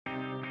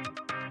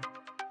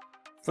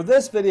For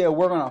this video,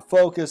 we're going to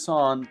focus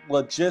on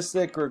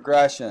logistic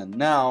regression.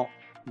 Now,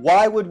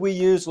 why would we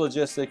use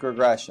logistic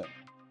regression?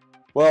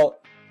 Well,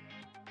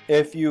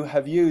 if you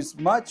have used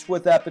much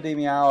with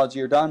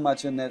epidemiology or done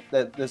much in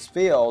this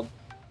field,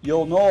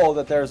 you'll know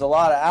that there's a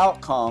lot of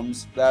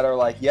outcomes that are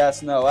like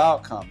yes/no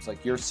outcomes,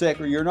 like you're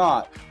sick or you're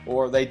not,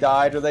 or they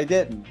died or they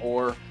didn't,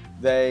 or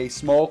they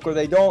smoke or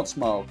they don't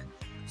smoke.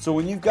 So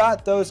when you've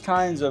got those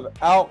kinds of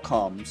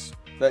outcomes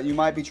that you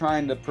might be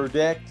trying to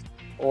predict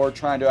or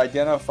trying to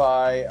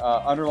identify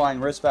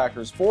underlying risk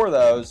factors for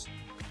those,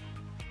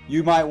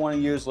 you might want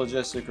to use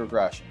logistic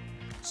regression.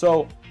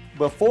 So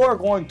before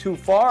going too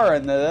far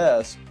into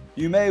this,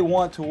 you may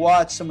want to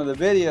watch some of the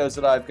videos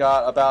that I've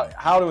got about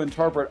how to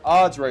interpret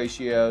odds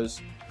ratios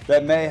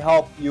that may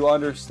help you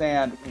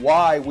understand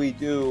why we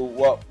do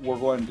what we're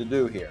going to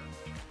do here.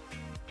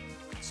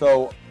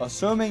 So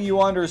assuming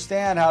you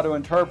understand how to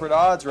interpret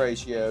odds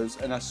ratios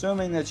and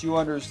assuming that you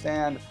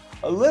understand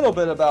a little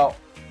bit about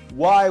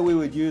why we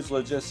would use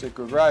logistic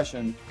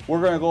regression, we're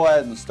going to go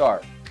ahead and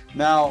start.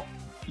 Now,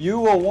 you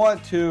will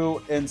want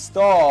to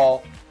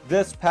install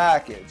this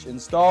package,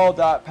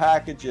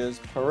 install.packages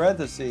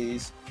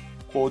parentheses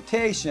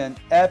quotation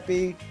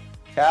epi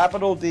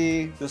capital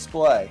D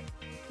display.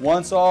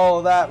 Once all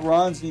of that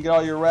runs and you get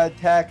all your red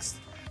text,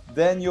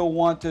 then you'll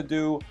want to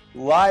do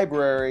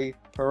library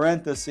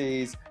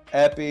parentheses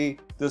epi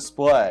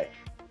display,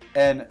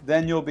 and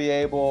then you'll be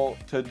able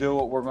to do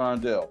what we're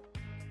going to do.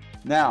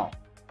 Now,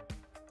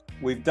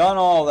 we've done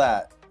all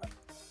that.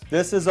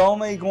 This is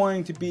only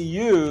going to be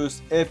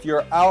used if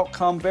your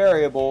outcome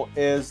variable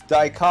is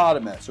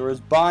dichotomous or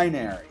is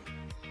binary.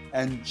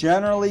 And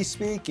generally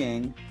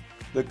speaking,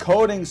 the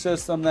coding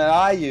system that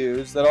I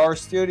use, that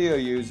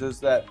RStudio uses,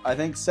 that I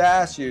think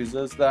SAS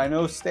uses, that I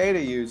know Stata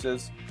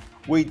uses,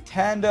 we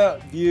tend to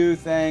view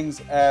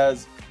things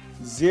as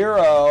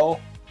 0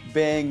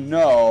 being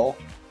no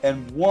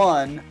and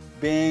 1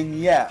 being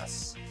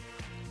yes.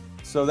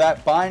 So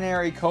that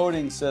binary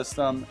coding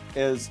system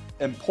is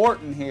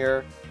important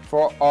here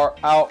for our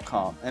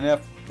outcome. And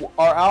if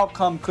our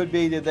outcome could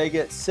be, did they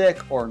get sick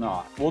or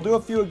not? We'll do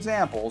a few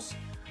examples,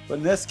 but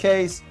in this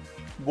case,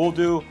 we'll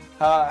do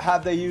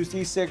have they used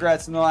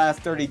e-cigarettes in the last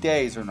 30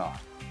 days or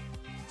not?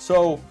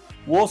 So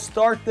we'll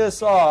start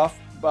this off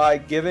by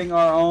giving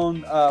our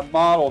own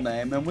model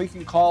name, and we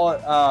can call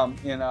it,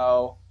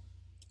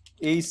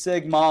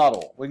 e-cig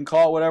model. We can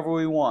call it whatever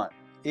we want.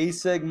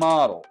 E-cig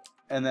model,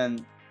 and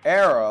then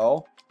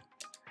arrow,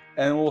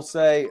 and we'll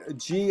say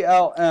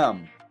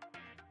GLM.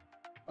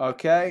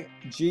 Okay,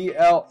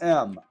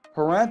 GLM,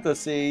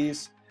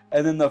 parentheses,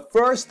 and then the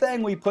first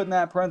thing we put in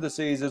that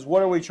parentheses is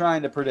what are we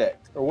trying to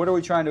predict, or what are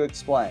we trying to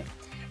explain.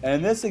 And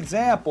in this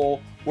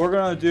example, we're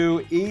going to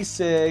do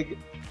e-cig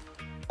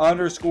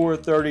underscore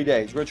 30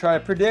 days. We're going to try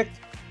to predict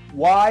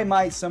why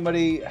might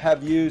somebody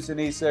have used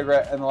an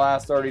e-cigarette in the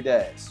last 30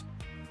 days.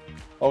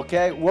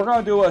 Okay, we're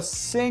going to do a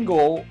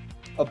simple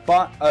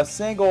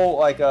logistic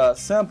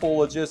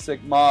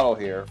model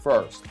here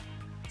first.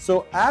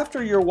 So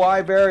after your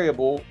y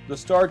variable, to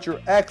start your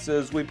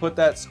x's, we put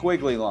that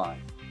squiggly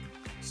line.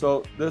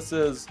 So this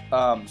is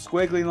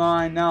squiggly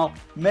line. Now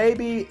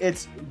maybe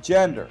it's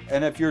gender,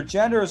 and if your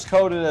gender is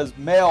coded as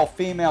male,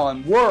 female,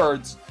 and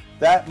words,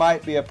 that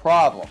might be a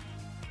problem.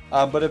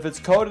 But if it's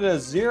coded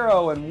as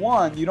 0 and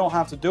 1, you don't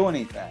have to do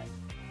anything.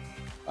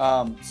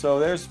 So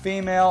there's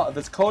female. If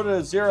it's coded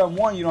as 0 and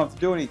 1, you don't have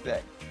to do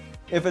anything.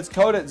 If it's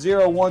coded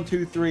 0, 1,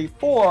 2, 3,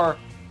 4,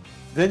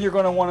 then you're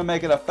going to want to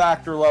make it a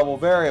factor level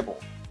variable.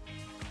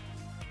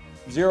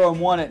 0 and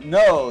 1 it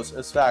knows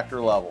is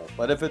factor level.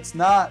 But if it's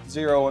not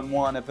 0 and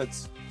 1, if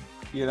it's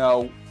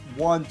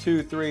 1,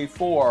 2, 3,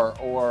 4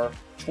 or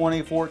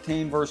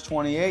 2014 versus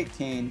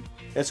 2018,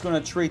 it's going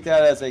to treat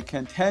that as a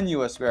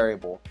continuous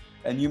variable,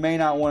 and you may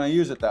not want to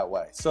use it that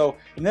way. So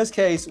in this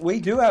case, we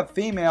do have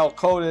female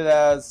coded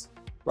as,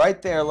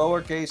 right there,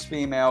 lowercase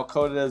female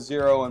coded as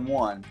 0 and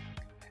 1.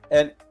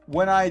 And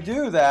when I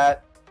do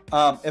that,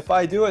 if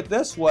I do it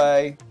this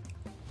way,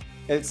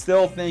 it's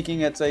still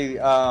thinking it's a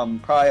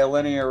probably a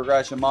linear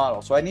regression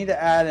model. So I need to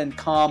add in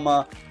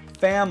comma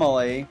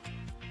family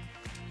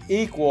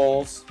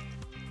equals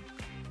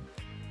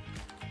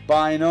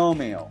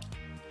binomial.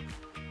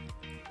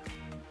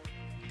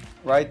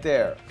 Right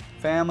there.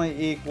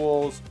 Family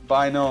equals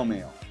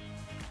binomial.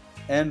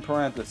 End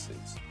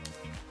parentheses.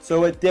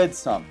 So it did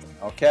something,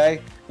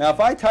 okay? Now if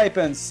I type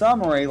in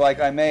summary like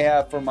I may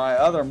have for my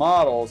other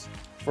models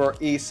for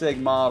e-cig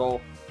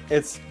model,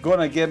 it's going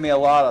to give me a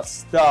lot of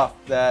stuff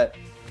that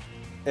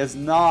is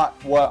not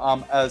what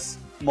I'm as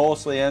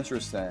mostly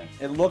interested in.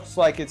 It looks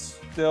like it's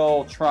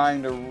still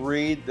trying to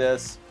read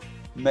this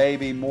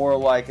maybe more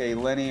like a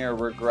linear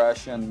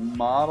regression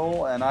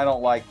model, and I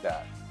don't like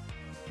that.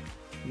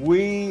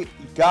 We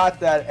got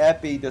that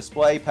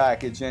EpiDisplay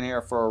package in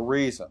here for a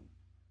reason.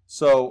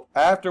 So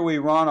after we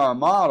run our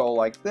model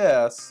like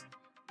this,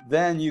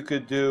 then you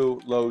could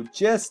do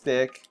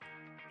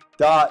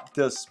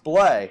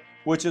logistic.display,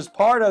 which is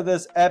part of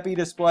this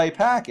EpiDisplay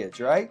package,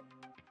 right?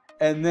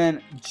 And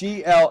then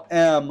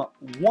GLM1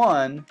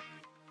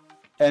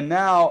 And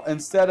now,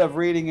 instead of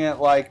reading it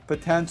like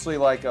potentially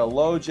like a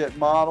logit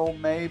model,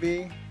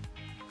 maybe,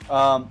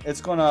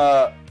 it's going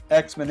to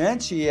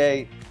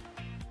exponentiate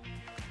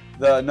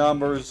the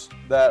numbers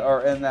that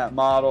are in that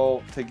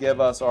model to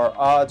give us our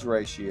odds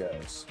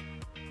ratios.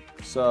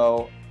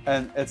 So,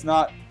 and it's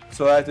not,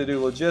 so I have to do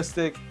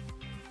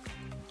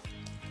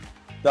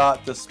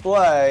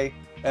logistic.display,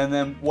 and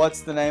then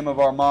what's the name of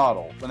our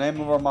model? The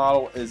name of our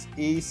model is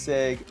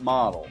ESIG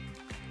model.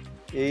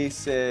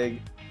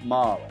 ESIG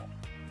model.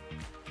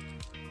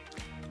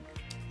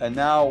 And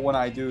now when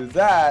I do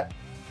that,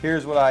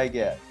 here's what I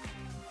get.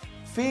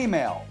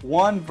 Female,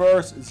 1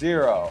 versus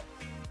 0.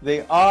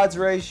 The odds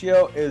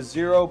ratio is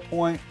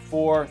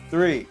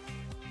 0.43.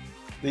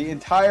 The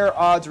entire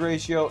odds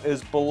ratio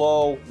is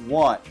below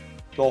 1.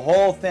 The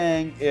whole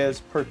thing is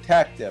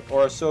protective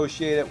or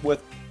associated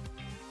with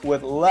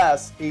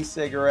less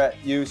e-cigarette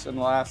use in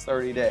the last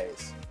 30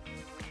 days.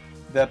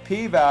 The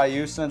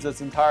p-value, since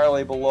it's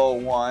entirely below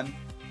 1,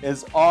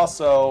 is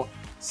also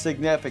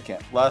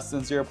significant, less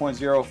than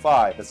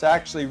 0.05. It's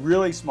actually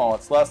really small.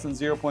 It's less than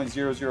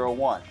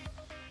 0.001.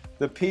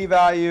 The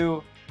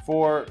p-value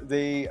for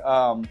the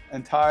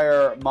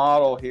entire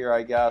model here,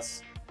 I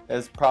guess,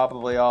 is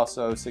probably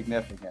also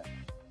significant.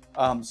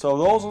 So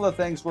those are the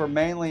things we're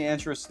mainly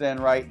interested in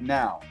right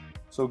now.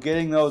 So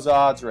getting those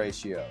odds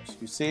ratios.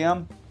 You see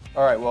them?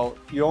 All right, well,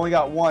 you only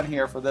got one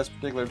here for this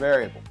particular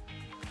variable.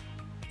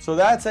 So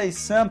that's a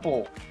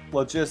simple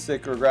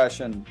logistic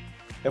regression.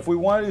 If we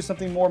want to do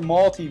something more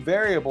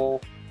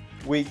multivariable,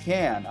 we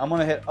can. I'm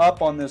going to hit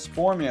up on this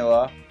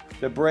formula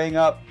to bring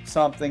up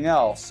something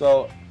else.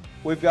 So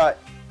we've got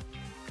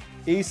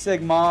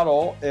ESIG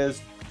model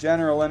is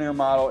general linear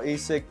model,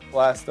 ESIG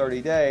last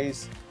 30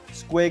 days,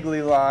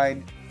 squiggly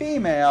line,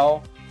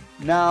 female.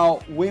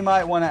 Now we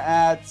might want to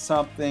add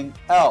something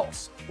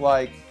else.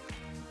 Like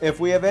if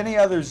we have any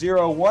other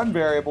 0, 1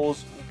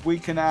 variables, we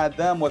can add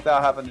them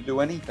without having to do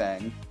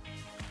anything.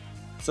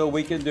 So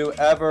we can do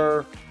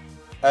ever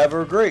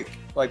Greek,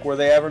 like were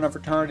they ever in a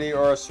fraternity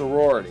or a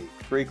sorority,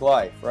 Greek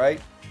life,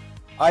 right?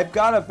 I've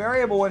got a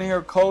variable in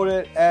here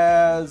coded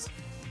as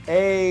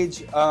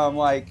age,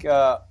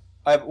 I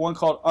have one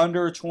called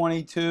under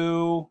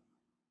 22.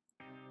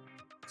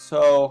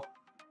 So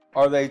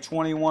are they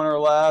 21 or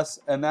less?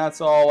 And that's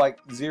all like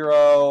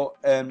 0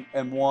 and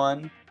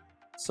 1.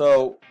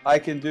 So I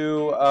can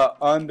do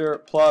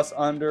under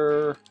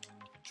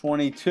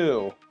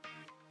 22.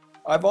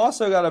 I've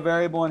also got a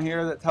variable in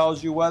here that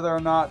tells you whether or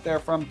not they're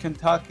from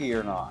Kentucky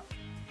or not,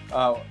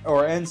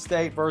 or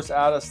in-state versus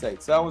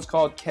out-of-state. So that one's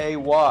called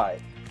KY.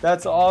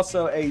 That's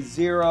also a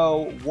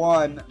 0,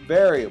 1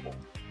 variable.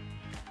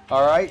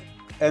 All right,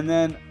 and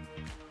then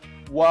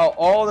while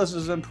all this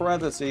is in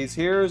parentheses,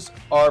 here's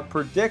our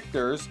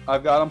predictors.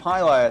 I've got them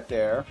highlighted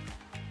there.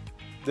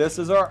 This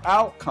is our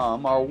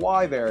outcome, our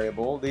Y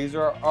variable. These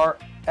are our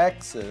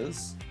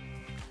X's.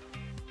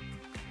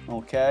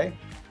 Okay,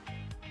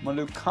 I'm going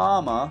to do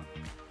comma,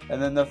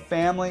 and then the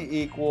family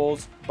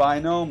equals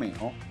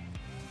binomial,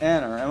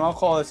 enter, and I'll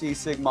call this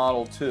ESIG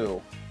model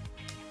 2.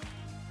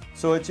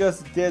 So it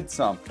just did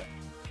something.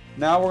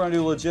 Now we're going to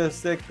do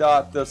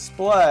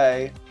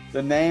logistic.display.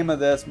 The name of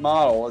this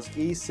model is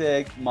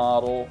ESIG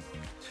model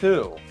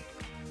 2,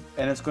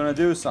 and it's going to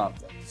do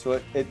something. So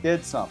it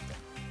did something.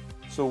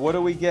 So what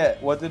do we get?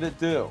 What did it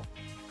do?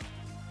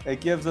 It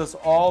gives us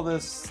all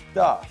this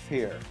stuff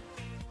here.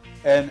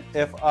 And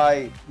if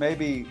I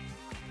maybe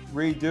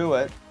redo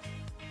it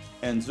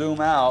and zoom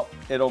out,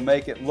 it'll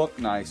make it look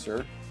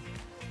nicer.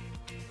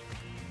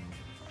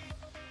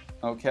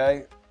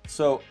 Okay,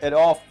 so it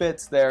all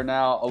fits there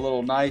now a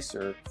little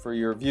nicer for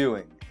your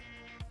viewing.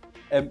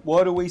 And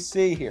what do we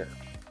see here?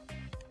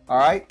 All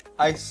right,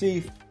 I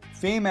see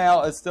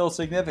female is still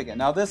significant.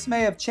 Now this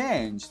may have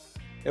changed.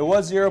 It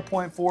was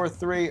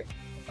 0.43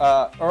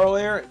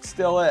 earlier, it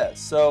still is.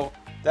 So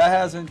that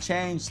hasn't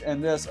changed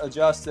in this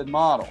adjusted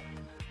model.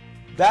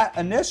 That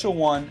initial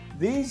one,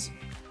 these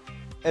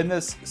in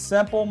this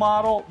simple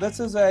model, this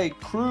is a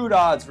crude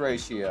odds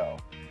ratio.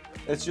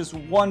 It's just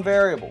one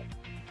variable.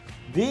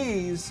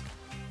 These,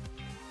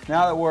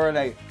 now that we're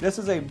in this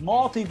is a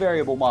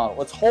multivariable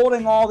model. It's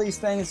holding all these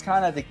things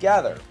kind of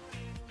together.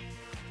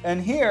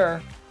 And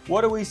here,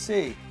 what do we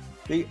see?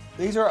 This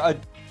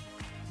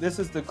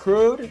is the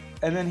crude,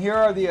 and then here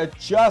are the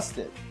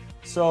adjusted.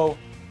 So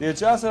the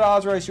adjusted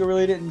odds ratio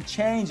really didn't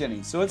change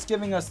any. So it's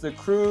giving us the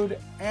crude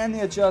and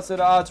the adjusted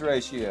odds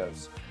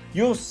ratios.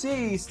 You'll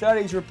see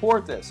studies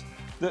report this.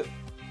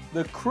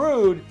 The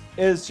crude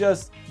is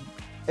just,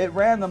 it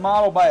ran the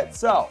model by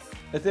itself.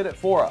 It did it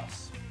for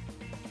us,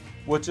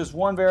 which is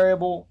one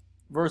variable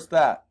versus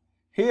that.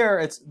 Here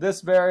it's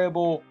this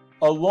variable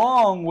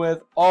along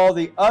with all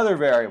the other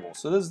variables.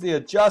 So this is the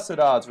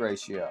adjusted odds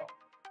ratio.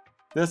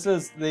 This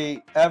is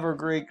the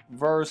Greek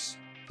versus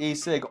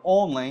ESIG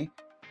only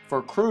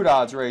for crude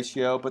odds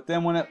ratio, but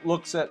then when it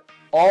looks at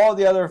all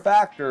the other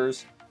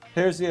factors,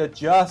 here's the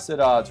adjusted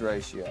odds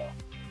ratio.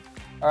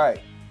 All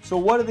right, so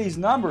what do these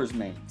numbers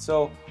mean?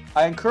 So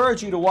I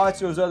encourage you to watch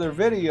those other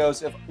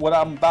videos if what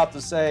I'm about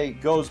to say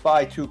goes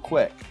by too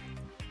quick.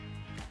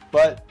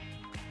 But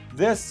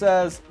this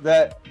says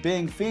that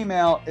being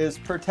female is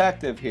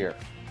protective here.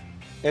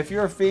 If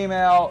you're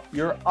female,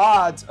 your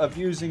odds of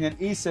using an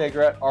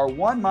e-cigarette are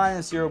 1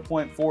 minus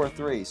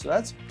 0.43. So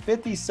that's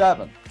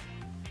 57%,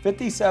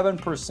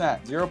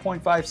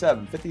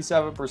 0.57,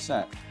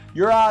 57%.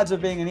 Your odds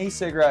of being an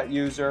e-cigarette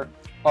user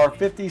are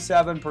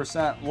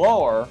 57%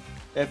 lower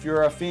if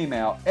you're a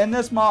female in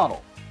this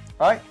model.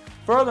 All right?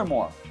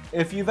 Furthermore,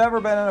 if you've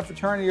ever been in a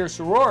fraternity or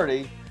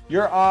sorority,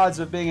 your odds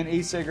of being an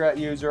e-cigarette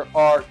user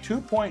are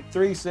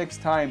 2.36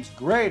 times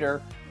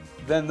greater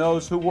than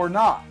those who were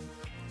not.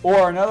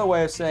 Or another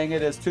way of saying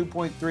it is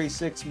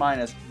 2.36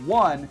 minus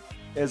 1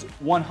 is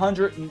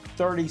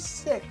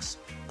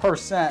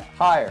 136%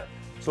 higher.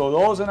 So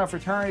those in a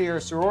fraternity or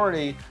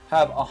sorority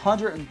have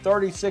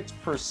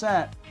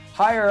 136%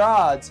 higher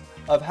odds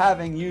of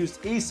having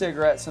used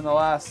e-cigarettes in the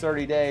last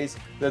 30 days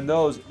than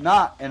those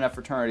not in a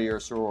fraternity or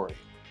sorority.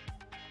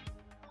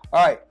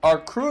 All right, our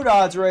crude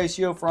odds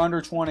ratio for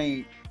under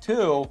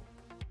 22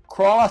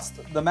 crossed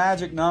the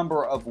magic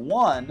number of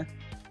 1,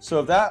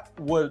 so that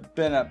would have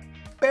been a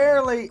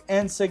barely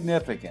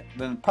insignificant,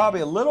 then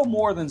probably a little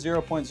more than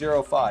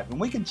 0.05.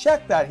 And we can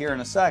check that here in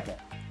a second.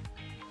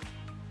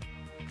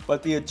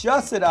 But the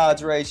adjusted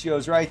odds ratio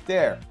is right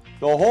there.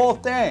 The whole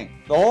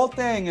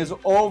thing is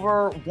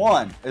over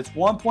 1. It's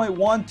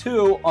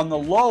 1.12 on the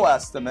low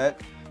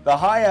estimate. The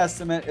high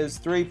estimate is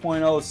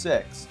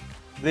 3.06.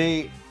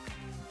 The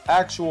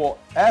actual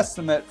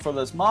estimate for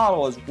this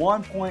model is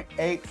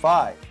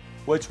 1.85,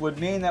 which would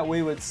mean that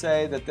we would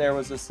say that there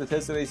was a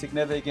statistically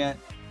significant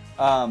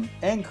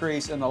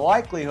increase in the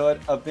likelihood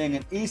of being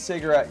an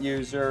e-cigarette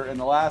user in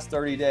the last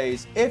 30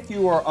 days if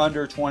you were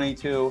under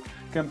 22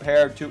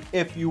 compared to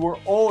if you were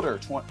older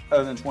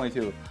than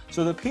 22.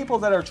 So the people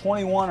that are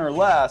 21 or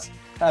less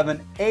have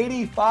an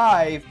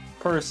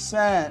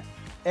 85%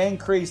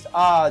 increased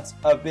odds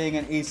of being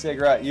an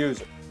e-cigarette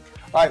user.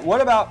 All right,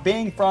 what about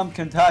being from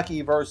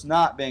Kentucky versus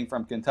not being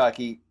from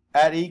Kentucky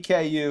at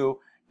EKU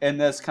in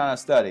this kind of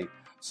study?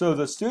 So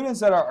the students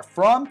that are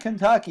from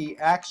Kentucky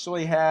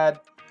actually had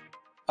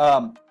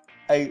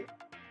a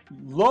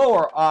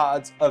lower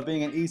odds of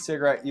being an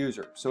e-cigarette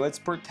user. So it's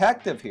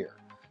protective here.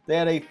 They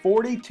had a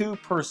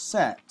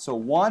 42%. So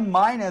 1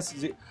 minus,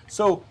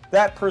 so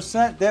that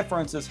percent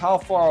difference is how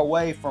far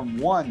away from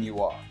 1 you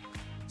are.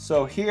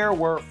 So here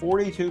we're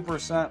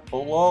 42%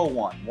 below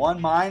 1.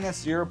 1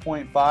 minus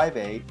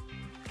 0.58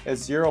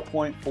 is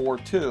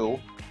 0.42.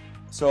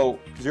 So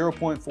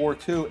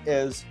 0.42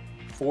 is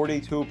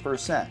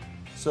 42%.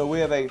 So we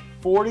have a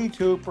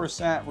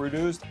 42%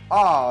 reduced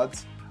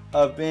odds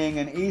of being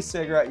an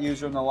e-cigarette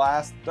user in the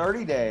last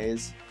 30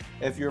 days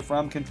if you're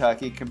from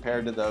Kentucky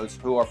compared to those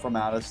who are from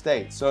out of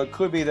state. So it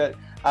could be that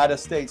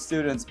out-of-state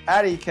students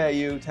at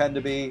EKU tend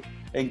to be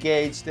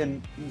engaged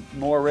in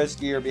more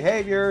riskier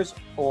behaviors,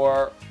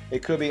 or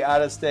it could be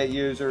out-of-state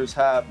users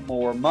have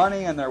more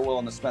money and they're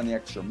willing to spend the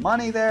extra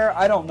money there.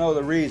 I don't know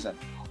the reason.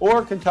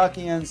 Or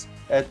Kentuckians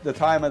at the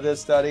time of this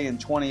study in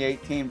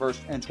 2018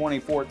 versus in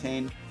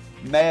 2014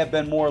 may have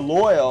been more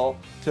loyal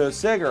to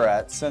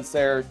cigarettes since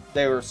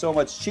they were so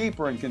much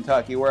cheaper in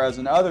Kentucky, whereas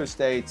in other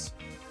states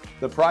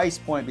the price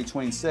point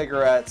between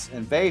cigarettes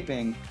and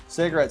vaping,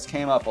 cigarettes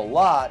came up a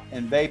lot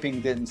and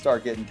vaping didn't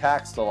start getting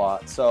taxed a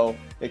lot. So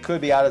it could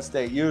be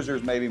out-of-state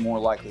users may be more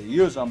likely to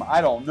use them. I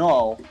don't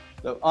know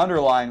the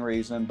underlying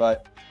reason,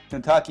 but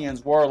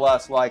Kentuckians were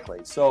less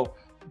likely. So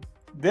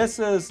this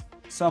is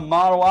some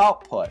model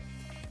output.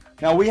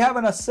 Now we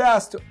haven't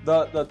assessed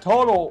the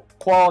total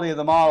quality of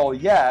the model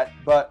yet,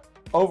 but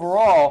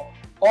overall,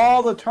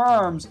 all the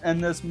terms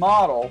in this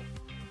model,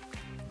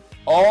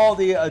 all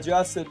the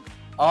adjusted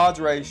odds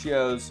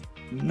ratios,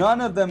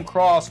 none of them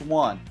cross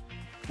 1,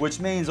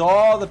 which means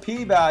all the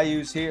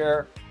p-values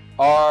here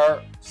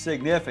are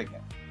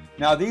significant.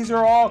 Now these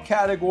are all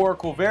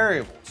categorical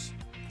variables.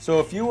 So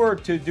if you were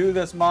to do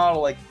this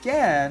model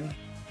again,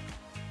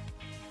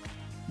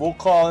 we'll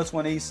call this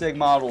one e-cig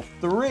model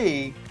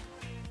 3,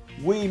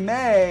 we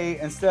may,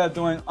 instead of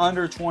doing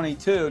under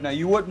 22, now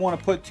you wouldn't want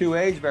to put 2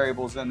 age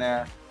variables in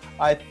there.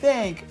 I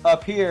think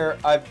up here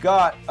I've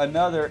got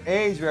another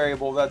age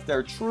variable that's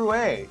their true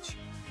age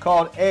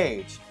called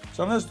age.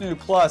 So I'm just going to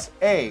do plus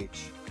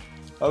age.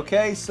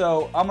 Okay,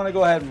 so I'm going to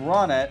go ahead and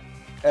run it,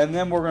 and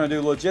then we're going to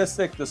do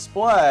logistic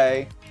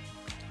display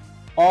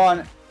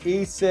on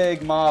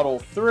e-cig model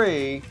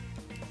 3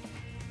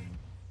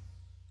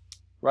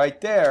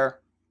 right there,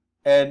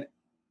 and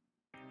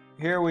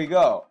here we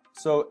go.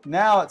 So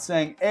now it's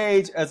saying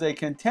age as a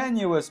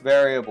continuous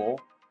variable,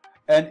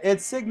 and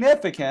it's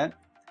significant.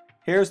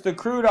 Here's the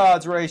crude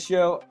odds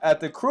ratio. At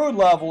the crude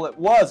level it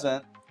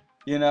wasn't,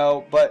 you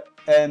know, but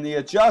in the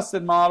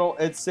adjusted model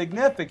it's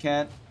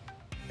significant,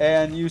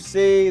 and you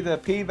see the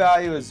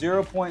p-value is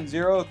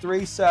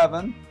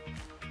 0.037.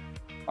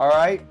 all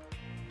right,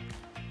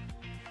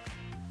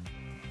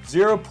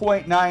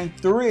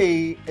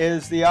 0.93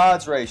 is the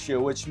odds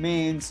ratio, which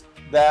means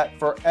that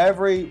for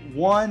every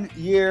 1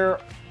 year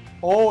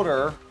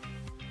older,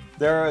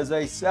 there is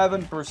a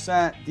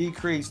 7%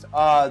 decreased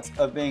odds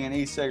of being an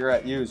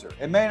e-cigarette user.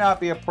 It may not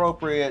be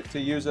appropriate to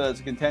use it as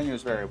a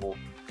continuous variable.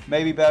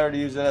 maybe better to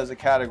use it as a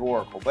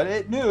categorical. But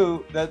it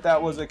knew that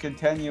that was a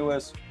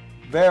continuous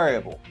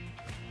variable.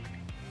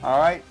 All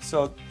right,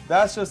 so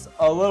that's just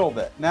a little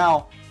bit.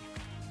 Now,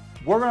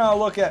 we're going to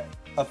look at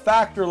a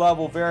factor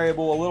level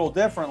variable a little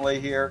differently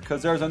here,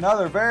 because there's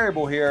another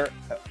variable here.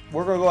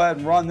 We're going to go ahead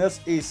and run this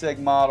ESIG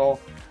model.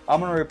 I'm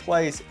going to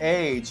replace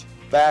age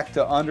back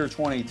to under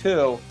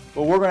 22,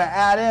 but we're going to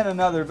add in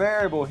another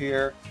variable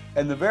here,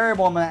 and the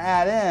variable I'm going to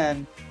add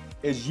in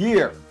is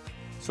year.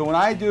 So when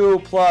I do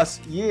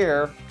plus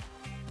year,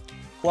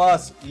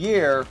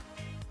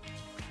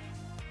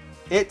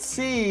 it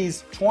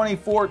sees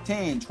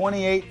 2014,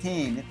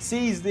 2018. It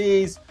sees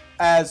these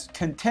as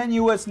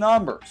continuous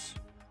numbers.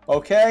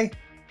 Okay?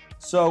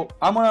 So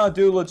I'm going to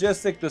do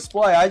logistic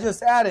display. I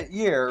just added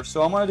year,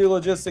 so I'm going to do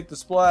logistic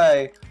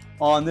display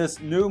on this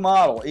new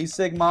model,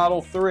 ESIG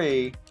model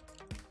 3.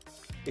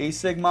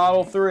 ESIG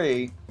model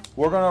 3.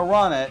 We're going to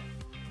run it.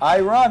 I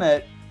run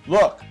it.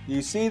 Look,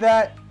 you see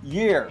that?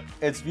 Year.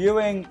 It's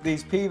viewing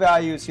these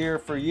p-values here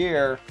for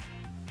year.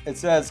 It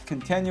says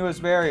continuous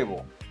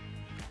variable.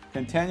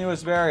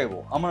 Continuous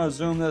variable. I'm going to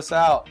zoom this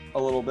out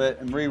a little bit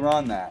and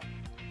rerun that.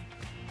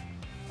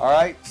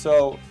 Alright,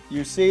 so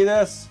you see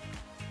this?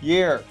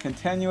 Year,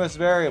 continuous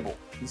variable.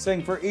 It's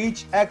saying for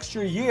each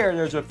extra year,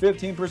 there's a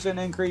 15%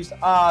 increased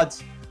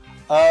odds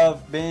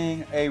of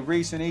being a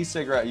recent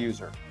e-cigarette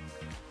user.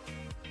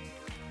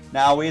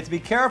 Now, we have to be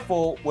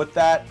careful with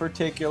that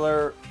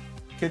particular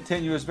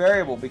continuous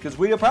variable, because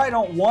we probably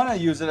don't want to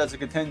use it as a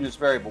continuous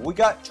variable. We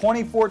got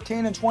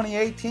 2014 and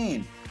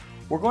 2018.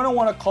 We're going to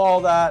want to call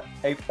that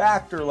a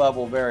factor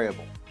level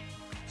variable.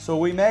 So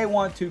we may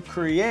want to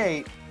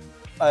create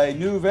a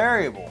new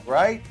variable,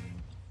 right?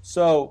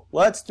 So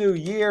let's do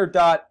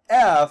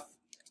year.f.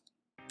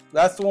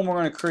 That's the one we're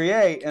going to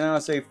create, and I'm going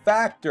to say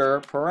factor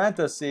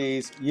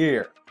parentheses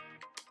year.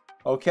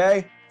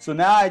 Okay? So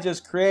now I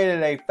just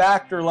created a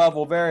factor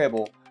level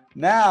variable.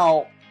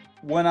 Now,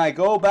 when I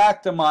go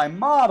back to my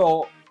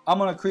model, I'm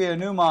going to create a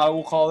new model.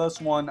 We'll call this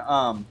one,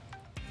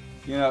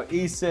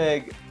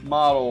 ESIG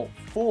model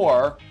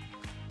 4.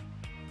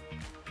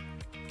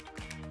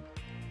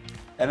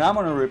 And I'm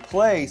going to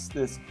replace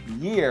this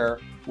year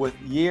with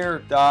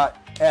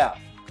year.f.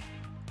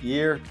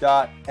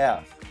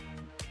 Year.f.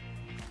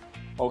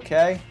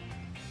 Okay?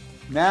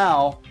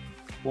 Now,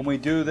 when we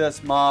do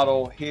this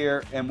model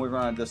here and we're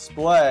going to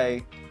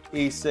display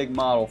ESIG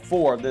model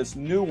 4, this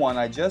new one,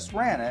 I just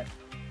ran it.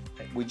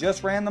 We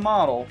just ran the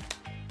model.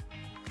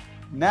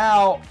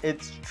 Now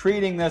it's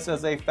treating this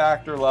as a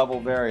factor level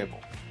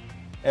variable.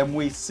 And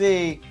we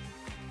see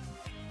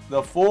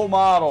the full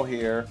model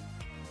here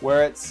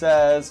where it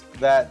says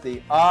that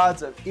the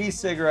odds of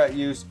e-cigarette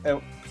use,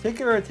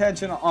 particular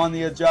attention on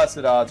the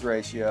adjusted odds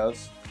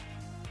ratios,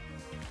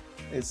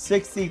 is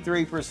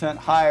 63%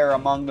 higher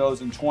among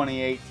those in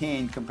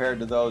 2018 compared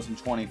to those in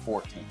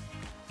 2014.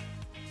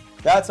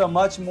 That's a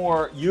much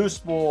more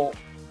useful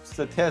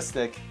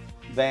statistic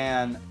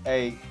than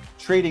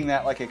treating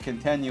that like a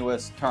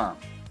continuous term.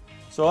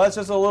 So that's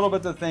just a little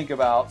bit to think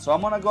about. So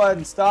I'm going to go ahead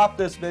and stop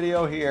this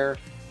video here,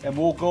 and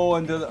we'll go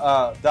into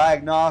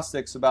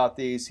diagnostics about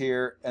these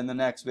here in the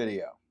next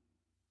video.